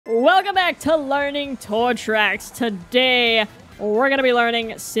Welcome back to Learning Tour Tracks. Today, we're going to be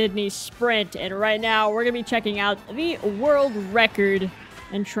learning Sydney Sprint. And right now, we're going to be checking out the world record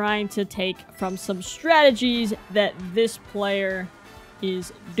and trying to take from some strategies that this player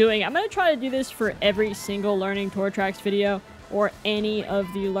is doing. I'm going to try to do this for every single Learning Tour Tracks video or any of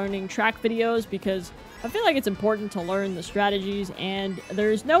the learning track videos because I feel like it's important to learn the strategies and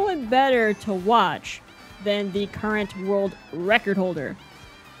there's no one better to watch than the current world record holder.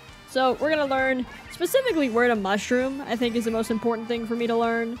 So we're going to learn specifically where to mushroom, I think is the most important thing for me to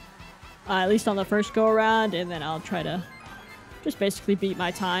learn. At least on the first go around, and then I'll try to just basically beat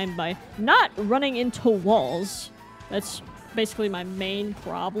my time by not running into walls. That's basically my main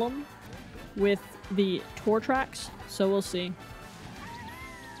problem with the tour tracks, so we'll see.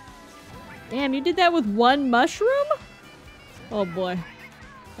 Damn, you did that with one mushroom? Oh boy.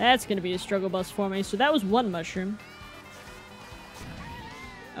 That's going to be a struggle bus for me. So that was one mushroom.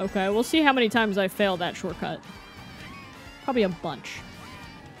 Okay, we'll see how many times I failed that shortcut. Probably a bunch.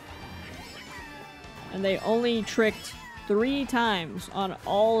 And they only tricked 3 times on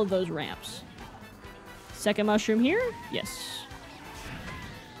all of those ramps. Second mushroom here? Yes.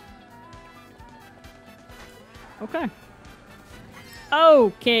 Okay.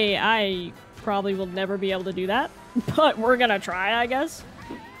 Okay, I probably will never be able to do that. But we're gonna try, I guess.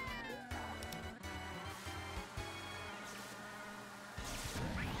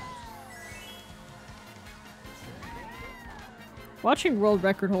 Watching world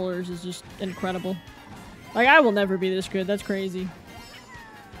record holders is just incredible. Like, I will never be this good. That's crazy.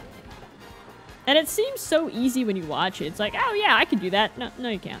 And it seems so easy when you watch it. It's like, oh yeah, I can do that. No, no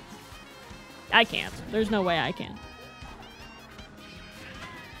you can't. I can't. There's no way I can.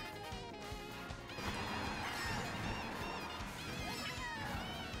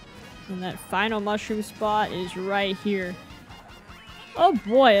 And that final mushroom spot is right here. Oh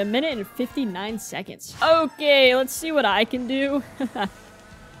boy, 1 minute and 59 seconds. Okay, let's see what I can do.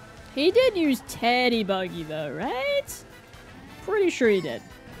 He did use Teddy Buggy though, right? Pretty sure he did.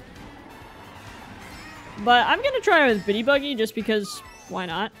 But I'm gonna try with Bitty Buggy just because, why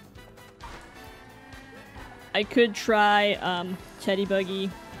not? I could try Teddy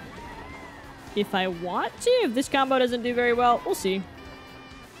Buggy if I want to. If this combo doesn't do very well, we'll see.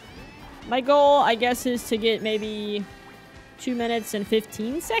 My goal, I guess, is to get maybe 2 minutes and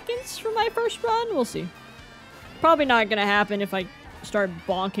 15 seconds for my first run. We'll see. Probably not gonna happen if I start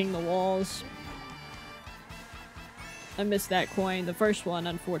bonking the walls. I missed that coin, the first one,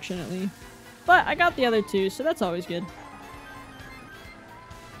 unfortunately. But I got the other 2, so that's always good.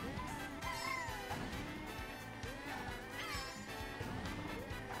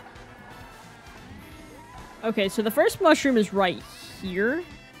 Okay, so the first mushroom is right here.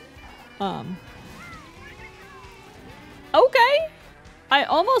 Okay! I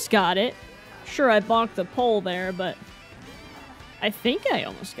almost got it. Sure, I bonked the pole there, but I think I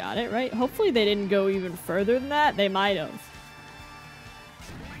almost got it, right? Hopefully they didn't go even further than that. They might have.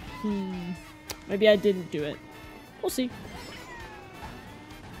 Maybe I didn't do it. We'll see.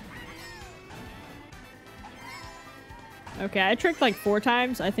 Okay, I tricked like 4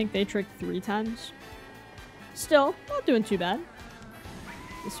 times. I think they tricked 3 times. Still, not doing too bad.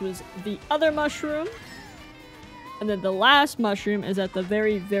 This was the other mushroom. And then the last mushroom is at the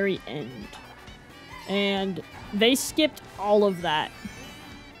very, very end. And they skipped all of that.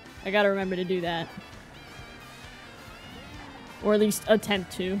 I gotta remember to do that. Or at least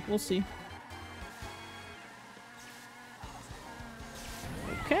attempt to. We'll see.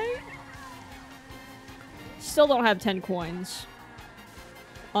 Okay. Still don't have 10 coins.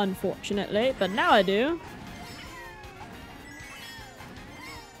 Unfortunately. But now I do.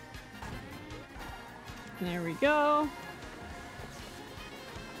 There we go.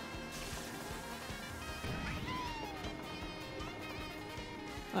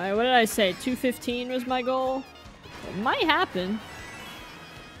 Alright, what did I say? 215 was my goal? It might happen.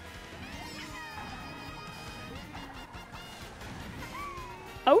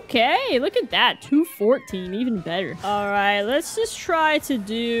 Okay, look at that. 214, even better. Alright, let's just try to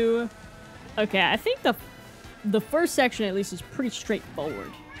do... Okay, I think the first section at least is pretty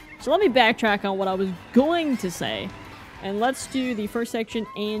straightforward. So let me backtrack on what I was going to say. And let's do the first section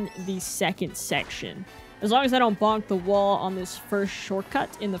and the second section. As long as I don't bonk the wall on this first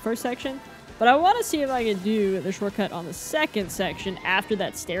shortcut in the first section. But I want to see if I can do the shortcut on the second section after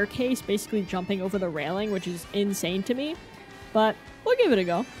that staircase, basically jumping over the railing, which is insane to me. But we'll give it a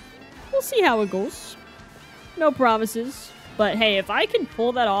go. We'll see how it goes. No promises. But hey, if I can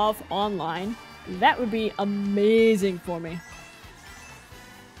pull that off online, that would be amazing for me.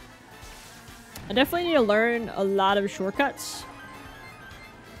 I definitely need to learn a lot of shortcuts.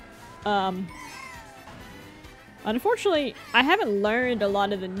 Unfortunately, I haven't learned a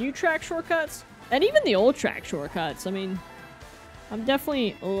lot of the new track shortcuts, and even the old track shortcuts. I mean, I'm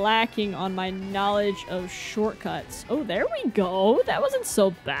definitely lacking on my knowledge of shortcuts. Oh, there we go. That wasn't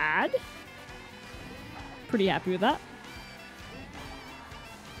so bad. Pretty happy with that.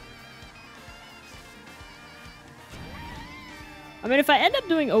 I mean, if I end up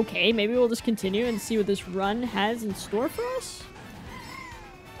doing okay, maybe we'll just continue and see what this run has in store for us.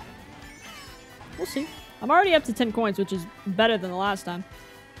 We'll see. I'm already up to 10 coins, which is better than the last time.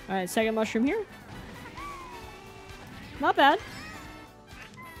 Alright, second mushroom here. Not bad.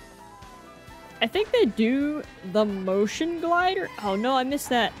 I think they do the motion glider. Oh no, I missed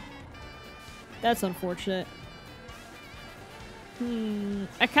that. That's unfortunate.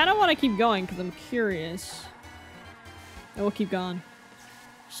 I kind of want to keep going because I'm curious. And we'll keep going.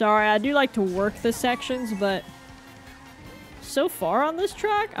 Sorry, I do like to work the sections, but so far on this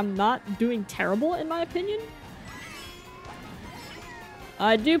track, I'm not doing terrible in my opinion.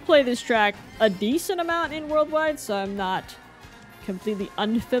 I do play this track a decent amount in Worldwide, so I'm not completely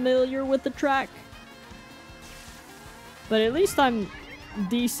unfamiliar with the track. But at least I'm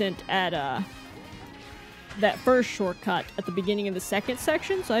decent at that first shortcut at the beginning of the second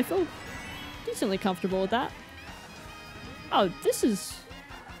section, so I feel decently comfortable with that. Oh, this is...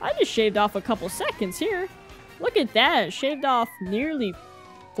 I just shaved off a couple seconds here. Look at that. Shaved off nearly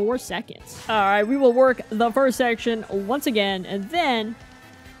 4 seconds. Alright, we will work the first section once again, and then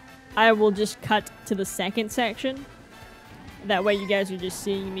I will just cut to the second section. That way you guys are just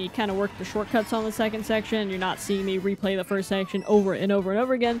seeing me kind of work the shortcuts on the second section. You're not seeing me replay the first section over and over and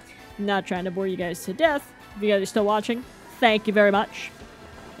over again. I'm not trying to bore you guys to death. If you guys are still watching, thank you very much.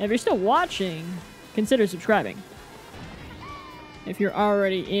 And if you're still watching, consider subscribing. If you're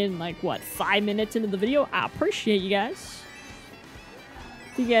already in, like, what, 5 minutes into the video, I appreciate you guys.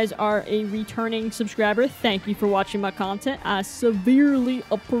 If you guys are a returning subscriber, thank you for watching my content. I severely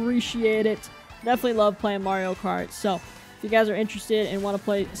appreciate it. Definitely love playing Mario Kart. So, if you guys are interested and want to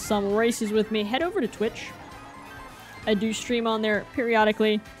play some races with me, head over to Twitch. I do stream on there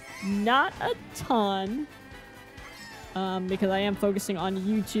periodically. Not a ton. Because I am focusing on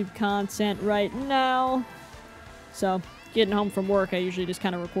YouTube content right now. So... getting home from work, I usually just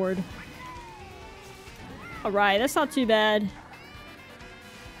kind of record. Alright, that's not too bad.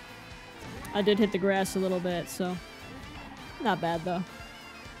 I did hit the grass a little bit, so... not bad, though.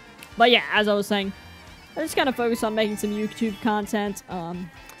 But yeah, as I was saying, I just kind of focus on making some YouTube content.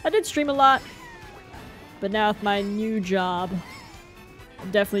 I did stream a lot, but now with my new job,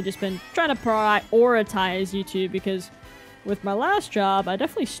 I've definitely just been trying to prioritize YouTube because... with my last job, I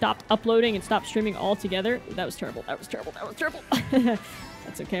definitely stopped uploading and stopped streaming altogether. That was terrible. That was terrible. That was terrible.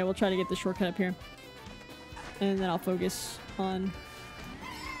 That's okay. We'll try to get the shortcut up here. And then I'll focus on...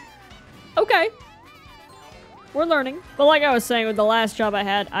 okay. We're learning. But like I was saying, with the last job I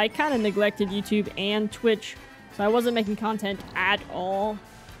had, I kind of neglected YouTube and Twitch. So I wasn't making content at all.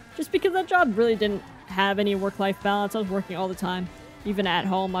 Just because that job really didn't have any work-life balance. I was working all the time. Even at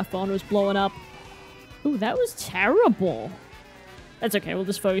home, my phone was blowing up. Ooh, that was terrible. That's okay, we'll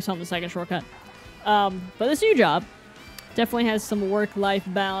just focus on the second shortcut. But this new job definitely has some work-life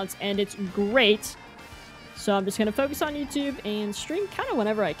balance, and it's great. So I'm just going to focus on YouTube and stream kind of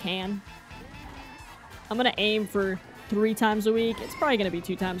whenever I can. I'm going to aim for 3 times a week. It's probably going to be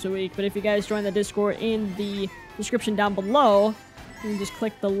 2 times a week, but if you guys join the Discord in the description down below, you can just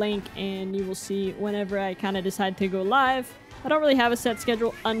click the link and you will see whenever I kind of decide to go live. I don't really have a set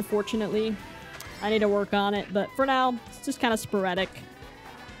schedule, unfortunately. I need to work on it, but for now, it's just kind of sporadic.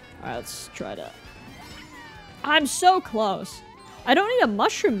 Alright, let's try to... I'm so close. I don't need a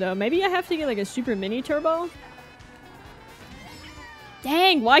mushroom, though. Maybe I have to get, like, a super mini turbo?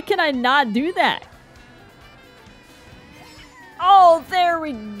 Dang, why can I not do that? Oh, there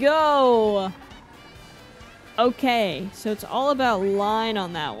we go! Okay, so it's all about line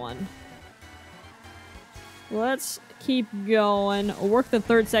on that one. Let's... keep going. I'll work the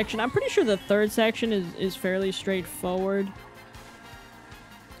third section. I'm pretty sure the third section is fairly straightforward.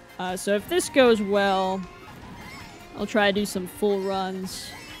 So if this goes well, I'll try to do some full runs.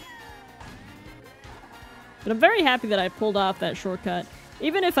 But I'm very happy that I pulled off that shortcut.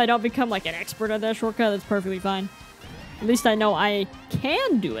 Even if I don't become like an expert at that shortcut, that's perfectly fine. At least I know I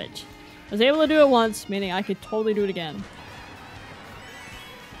can do it. I was able to do it once, meaning I could totally do it again.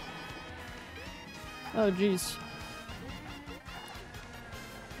 Oh, jeez.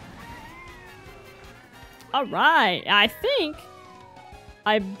 Alright, I think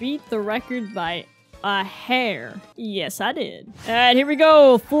I beat the record by a hair. Yes, I did. Alright, here we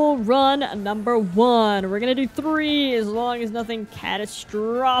go. Full run number 1. We're gonna do 3 as long as nothing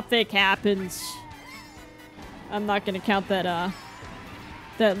catastrophic happens. I'm not gonna count that,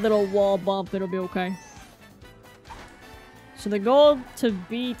 that little wall bump. It'll be okay. So the goal to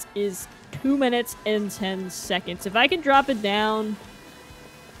beat is 2 minutes and 10 seconds. If I can drop it down...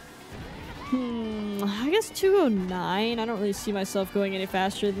 I guess 209. I don't really see myself going any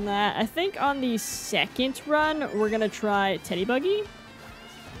faster than that. I think on the second run, we're gonna try Teddy Buggy.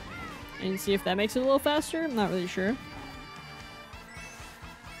 And see if that makes it a little faster. I'm not really sure.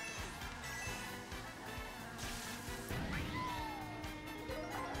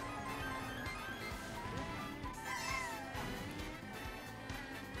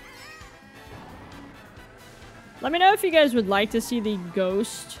 Let me know if you guys would like to see the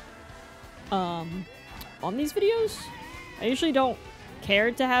ghost on these videos. I usually don't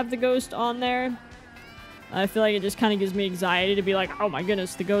care to have the ghost on there. I feel like it just kind of gives me anxiety to be like, oh my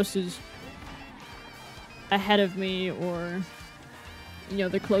goodness, the ghost is ahead of me, or, you know,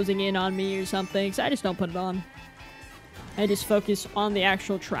 they're closing in on me or something. So I just don't put it on. I just focus on the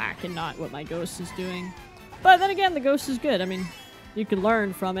actual track and not what my ghost is doing. But then again, the ghost is good. I mean, you can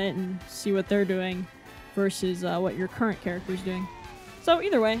learn from it and see what they're doing versus what your current character is doing. So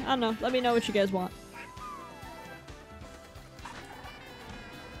either way, I don't know. Let me know what you guys want.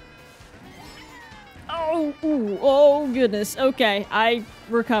 Oh, ooh, oh goodness. Okay, I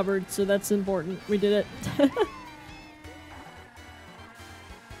recovered, so that's important. We did it.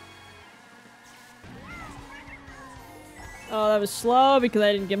 Oh, that was slow because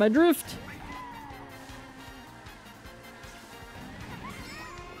I didn't get my drift.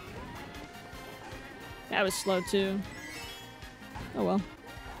 That was slow too. Oh well.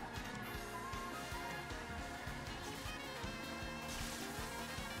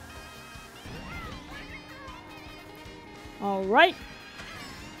 Alright.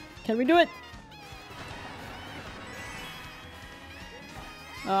 Can we do it?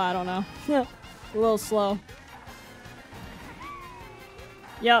 Oh, I don't know. A little slow.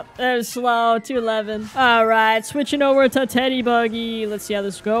 Yep, that was slow. 211. Alright, switching over to Teddy Buggy. Let's see how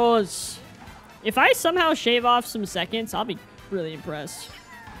this goes. If I somehow shave off some seconds, I'll be really impressed.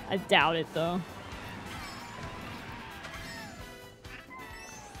 I doubt it, though.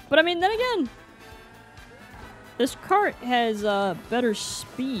 But I mean, then again, this cart has better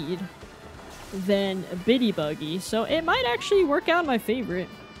speed than a Bitty Buggy, so it might actually work out in my favorite.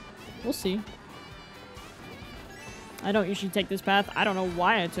 We'll see. I don't usually take this path. I don't know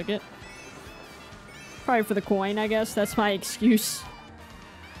why I took it. Probably for the coin, I guess. That's my excuse.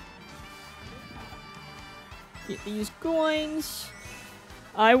 Get these coins.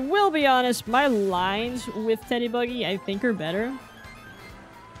 I will be honest, my lines with Teddy Buggy I think are better.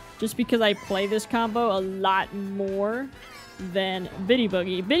 Just because I play this combo a lot more than Bitty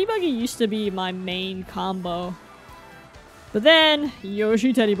Buggy. Bitty Buggy used to be my main combo. But then,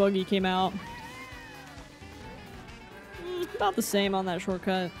 Yoshi Teddy Buggy came out. About the same on that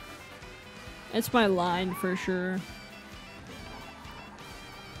shortcut. It's my line for sure.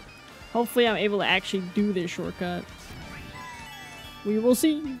 Hopefully I'm able to actually do this shortcut. We will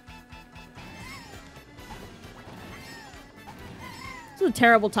see. This is a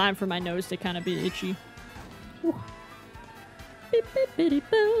terrible time for my nose to kind of be itchy. Ooh,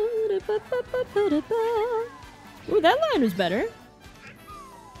 that line was better.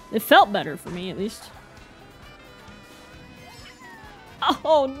 It felt better for me, at least.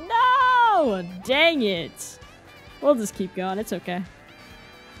 Oh no! Dang it! We'll just keep going. It's okay.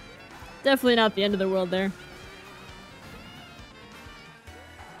 Definitely not the end of the world there.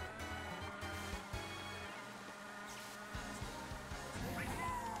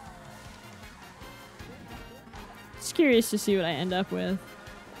 Just curious to see what I end up with.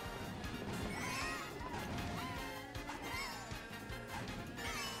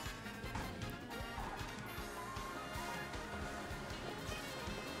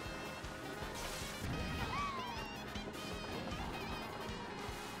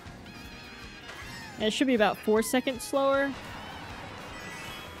 It should be about 4 seconds slower.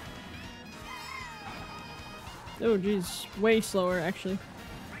 Oh, geez. Way slower, actually.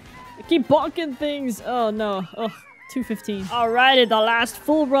 I keep bonking things. Oh, no. Ugh. 2:15. Alrighty, the last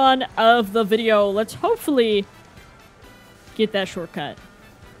full run of the video. Let's hopefully get that shortcut.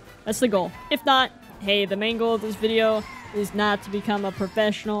 That's the goal. If not, hey, the main goal of this video is not to become a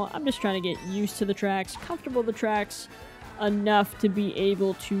professional. I'm just trying to get used to the tracks, comfortable with the tracks, enough to be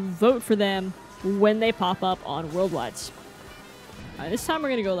able to vote for them when they pop up on Worldwides. Alright, this time we're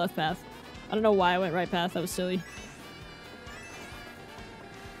gonna go left path. I don't know why I went right path, that was silly.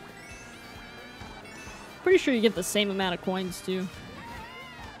 pretty sure you get the same amount of coins, too.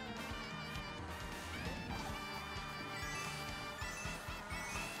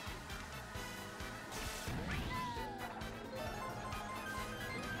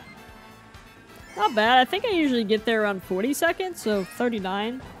 Not bad. I think I usually get there around 40 seconds, so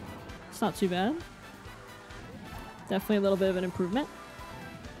 39. It's not too bad. Definitely a little bit of an improvement.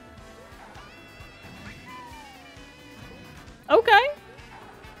 Okay.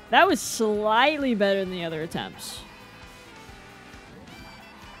 That was slightly better than the other attempts.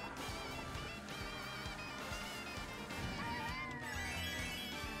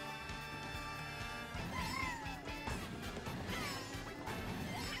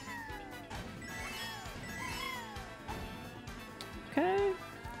 Okay.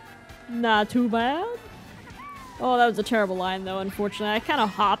 Not too bad. Oh, that was a terrible line, though, unfortunately. I kind of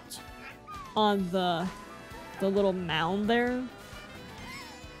hopped on the little mound there.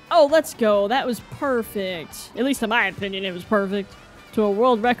 Oh, let's go. That was perfect. At least in my opinion, it was perfect. To a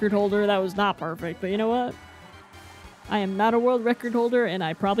world record holder, that was not perfect. But you know what? I am not a world record holder, and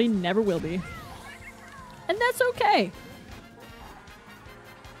I probably never will be. And that's okay.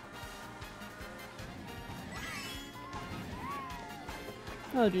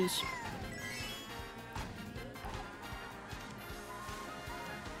 Oh, jeez.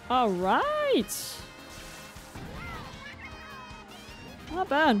 All right. Not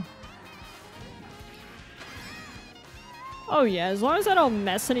bad. Oh yeah, as long as I don't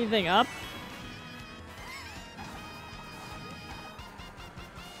mess anything up.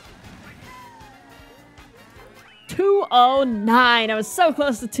 $209. I was so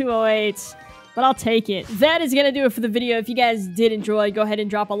close to 208. But I'll take it. That is going to do it for the video. If you guys did enjoy, go ahead and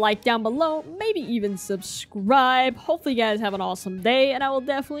drop a like down below. Maybe even subscribe. Hopefully you guys have an awesome day. And I will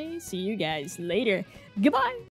definitely see you guys later. Goodbye.